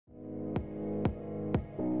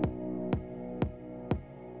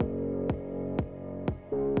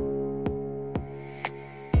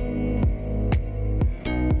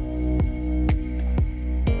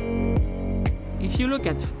you look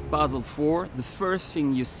at Basel IV, the first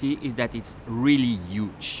thing you see is that it's really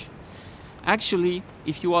huge. Actually,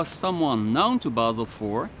 if you ask someone known to Basel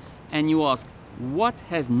IV and you ask what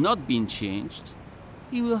has not been changed,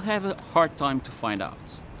 he will have a hard time to find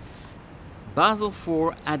out. Basel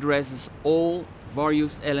IV addresses all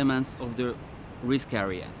various elements of the risk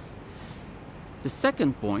areas. The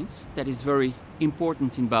second point that is very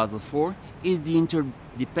important in Basel IV is the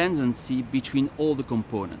interdependency between all the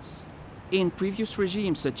components. In previous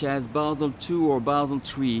regimes such as Basel II or Basel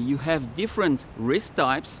III, you have different risk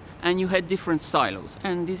types and you had different silos,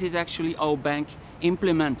 and this is actually how banks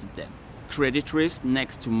implemented them. Credit risk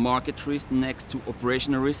next to market risk, next to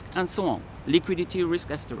operational risk, and so on. Liquidity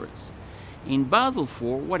risk afterwards. In Basel IV,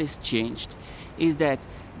 what has changed is that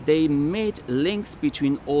they made links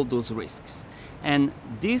between all those risks. And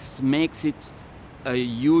this makes it a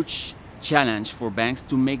huge challenge for banks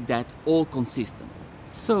to make that all consistent.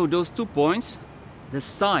 So those 2 points, the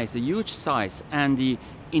size, the huge size, and the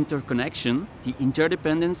interconnection, the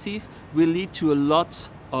interdependencies, will lead to a lot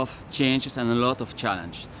of changes and a lot of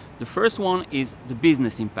challenge. The first one is the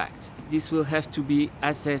business impact. This will have to be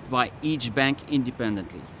assessed by each bank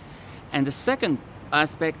independently. And the second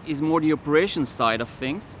aspect is more the operation side of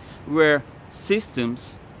things, where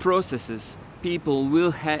systems, processes, people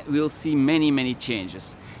will see many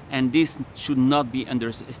changes, and this should not be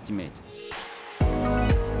underestimated.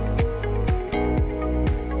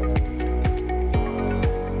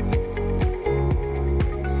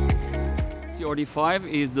 CRD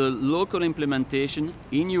V is the local implementation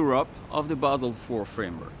in Europe of the Basel IV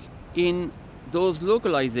framework. In those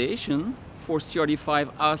localization for CRD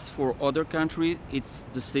V as for other countries, it's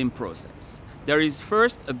the same process. There is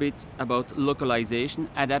first a bit about localization,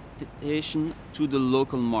 adaptation to the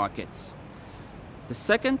local markets. The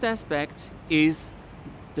second aspect is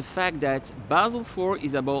the fact that Basel IV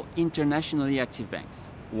is about internationally active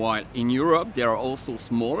banks. While in Europe there are also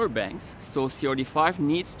smaller banks, so CRD V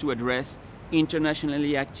needs to address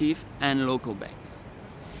internationally active and local banks.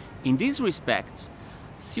 In this respect,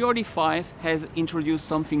 CRD V has introduced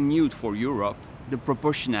something new for Europe, the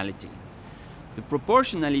proportionality. The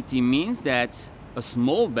proportionality means that a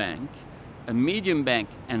small bank, a medium bank,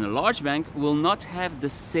 and a large bank will not have the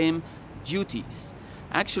same duties.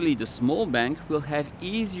 Actually, the small bank will have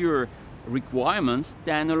easier requirements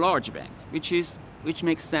than a large bank, which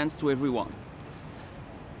makes sense to everyone.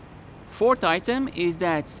 Fourth item is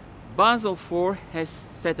that Basel IV has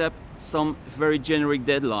set up some very generic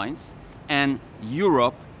deadlines, and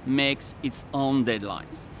Europe makes its own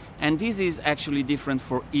deadlines. And this is actually different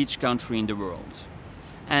for each country in the world.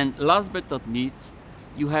 And last but not least,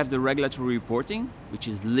 you have the regulatory reporting, which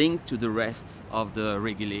is linked to the rest of the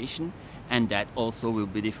regulation, and that also will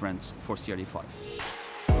be different for CRD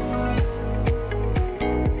V.